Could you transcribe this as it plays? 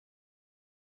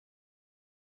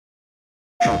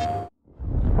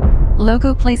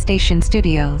Logo PlayStation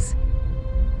Studios.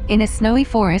 In a snowy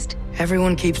forest,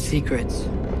 everyone keeps secrets.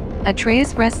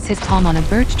 Atreus rests his palm on a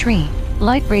birch tree.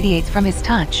 Light radiates from his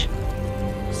touch.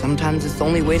 Sometimes it's the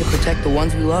only way to protect the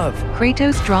ones we love.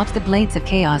 Kratos drops the blades of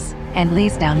chaos and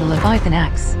lays down the Leviathan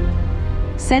axe.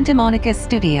 Santa Monica's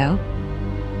studio.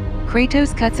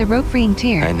 Kratos cuts a rope freeing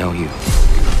Tyr. I know you.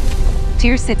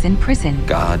 Tyr sits in prison.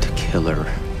 God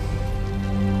killer.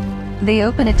 They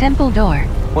open a temple door.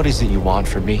 What is it you want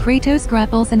from me? Kratos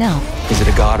grapples an elf. Is it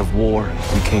a god of war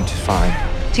you came to find?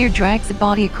 Tyr drags a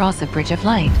body across a bridge of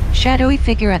light. Shadowy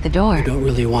figure at the door. You don't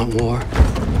really want war,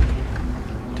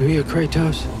 do you,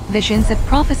 Kratos? Visions of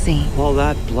prophecy. All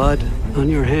that blood on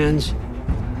your hands?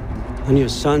 On your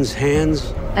son's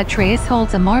hands? Atreus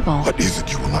holds a marble. What is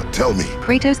it you will not tell me?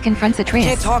 Kratos confronts Atreus. I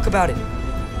can't talk about it,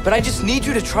 but I just need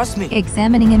you to trust me.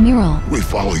 Examining a mural. We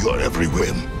follow your every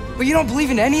whim. But you don't believe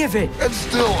in any of it. And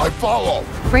still I follow.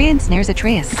 Freya ensnares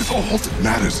Atreus. Because all that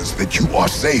matters is that you are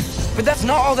safe. But that's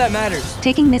not all that matters.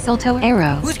 Taking mistletoe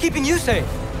arrow. Who's keeping you safe?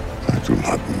 I do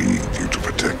not need you to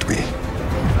protect me.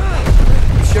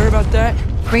 You sure about that?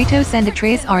 Kratos and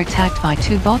Atreus are attacked by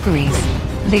two Valkyries.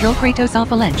 They hurl Kratos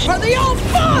off a ledge. For the old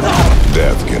father!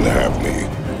 Death can have me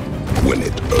when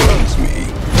it earns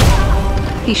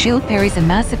me. He shield parries a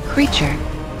massive creature.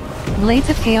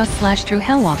 Blades of chaos slash through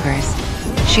Hellwalkers.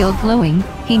 Shield glowing,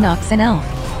 he knocks an elf.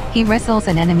 He wrestles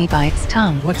an enemy by its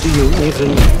tongue. What do you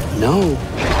even know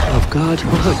of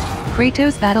godhood?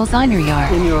 Kratos battles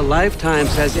Einherjar. In your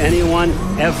lifetimes, has anyone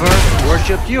ever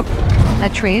worshipped you?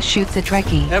 Atreus shoots a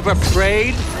Trekkie. Ever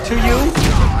prayed to you?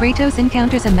 Kratos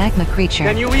encounters a magma creature.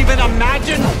 Can you even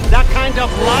imagine that kind of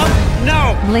love?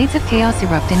 No! Blades of chaos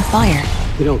erupt in fire.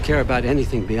 You don't care about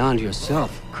anything beyond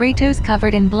yourself. Kratos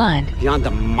covered in blood. Beyond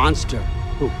the monster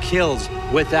who kills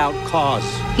without cause.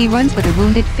 He runs with a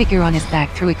wounded figure on his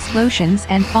back through explosions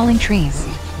and falling trees.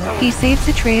 He saves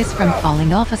Atreus from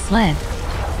falling off a sled.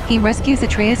 He rescues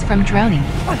Atreus from drowning.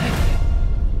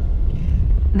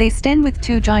 They stand with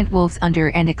two giant wolves under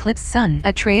an eclipsed sun.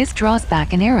 Atreus draws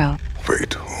back an arrow.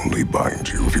 Fate only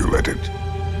binds you if you let it.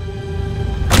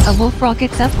 A wolf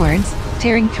rockets upwards,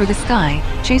 tearing through the sky,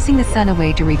 chasing the sun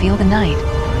away to reveal the night.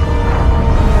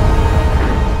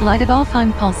 Light of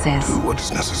Alfheim pulses. Do what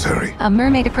is necessary. A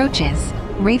mermaid approaches.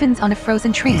 Ravens on a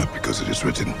frozen tree. Not because it is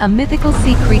written. A mythical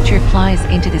sea creature flies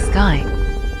into the sky.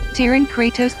 Tyr and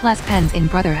Kratos clasp hands in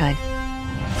brotherhood.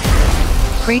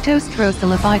 Kratos throws the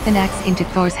Leviathan axe into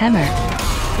Thor's hammer.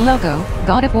 Logo,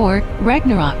 God of War,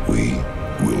 Ragnarok. We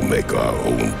will make our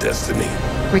own destiny.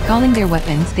 Recalling their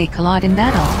weapons, they collide in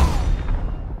battle.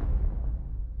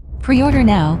 Pre-order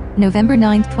now, November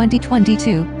 9th,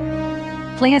 2022.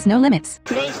 Play has no limits.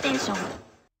 PlayStation